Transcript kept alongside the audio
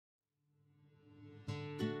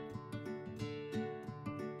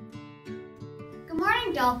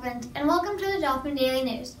morning, Dolphins, and welcome to the Dolphin Daily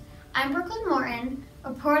News. I'm Brooklyn Morton,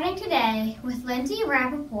 reporting today with Lindsay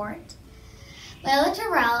Rappaport, Layla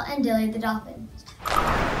Terrell, and Dilly the Dolphin.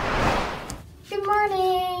 Good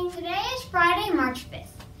morning! Today is Friday, March 5th.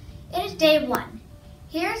 It is day 1.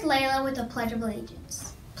 Here's Layla with the Pledge of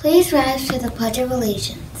Allegiance. Please rise to the Pledge of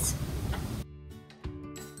Allegiance.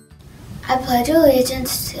 I pledge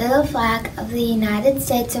allegiance to the flag of the United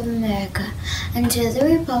States of America and to the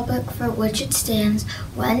republic for which it stands,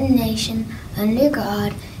 one nation, under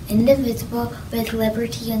God, indivisible, with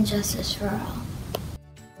liberty and justice for all.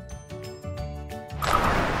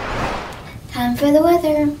 Time for the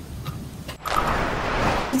weather.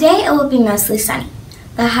 Today it will be mostly sunny.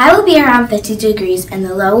 The high will be around 50 degrees and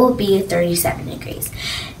the low will be 37 degrees.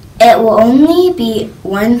 It will only be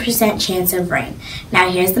 1% chance of rain. Now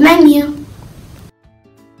here's the menu.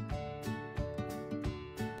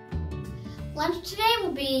 Lunch today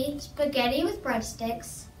will be spaghetti with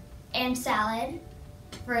breadsticks and salad,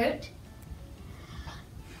 fruit.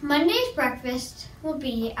 Monday's breakfast will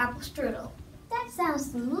be apple strudel. That sounds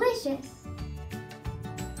delicious.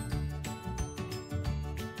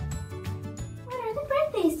 What are the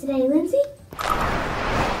birthdays today, Lindsay?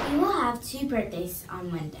 We will have 2 birthdays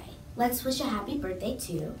on Monday. Let's wish a happy birthday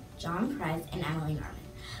to John Price and Emily Norman.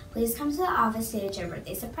 Please come to the office to get your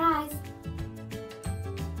birthday surprise.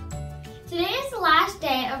 Today is the last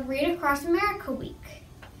day of Read Across America Week.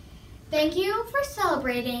 Thank you for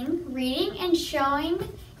celebrating, reading, and showing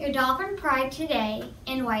your dolphin pride today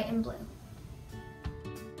in white and blue.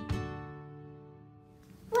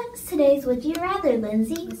 What's today's Would You Rather,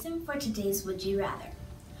 Lindsay? Listen for today's Would You Rather.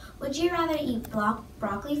 Would you rather eat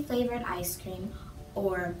broccoli-flavored ice cream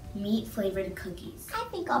or meat-flavored cookies? I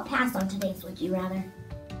think I'll pass on today's Would You Rather.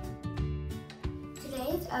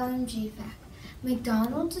 Today's OMG fact.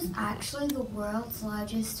 McDonald's is actually the world's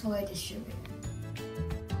largest toy distributor.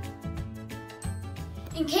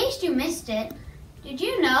 In case you missed it, did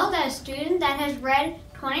you know that a student that has read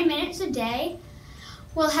 20 minutes a day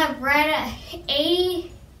will have read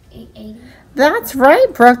 80? That's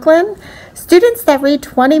right, Brooklyn. Students that read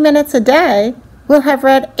 20 minutes a day will have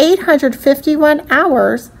read 851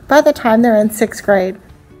 hours by the time they're in 6th grade.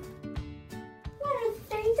 What are the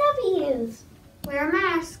 3 W's? Wear a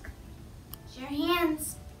mask. Your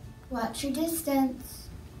hands. Watch your distance.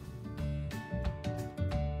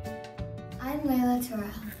 I'm Layla Terrell.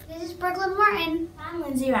 This is Brooklyn Morton. I'm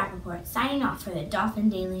Lindsay Rappaport, signing off for the Dolphin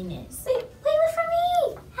Daily News. Wait for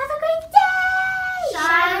me! Have a great day!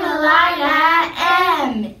 Shine a light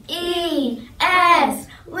at MES.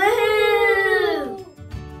 Woohoo!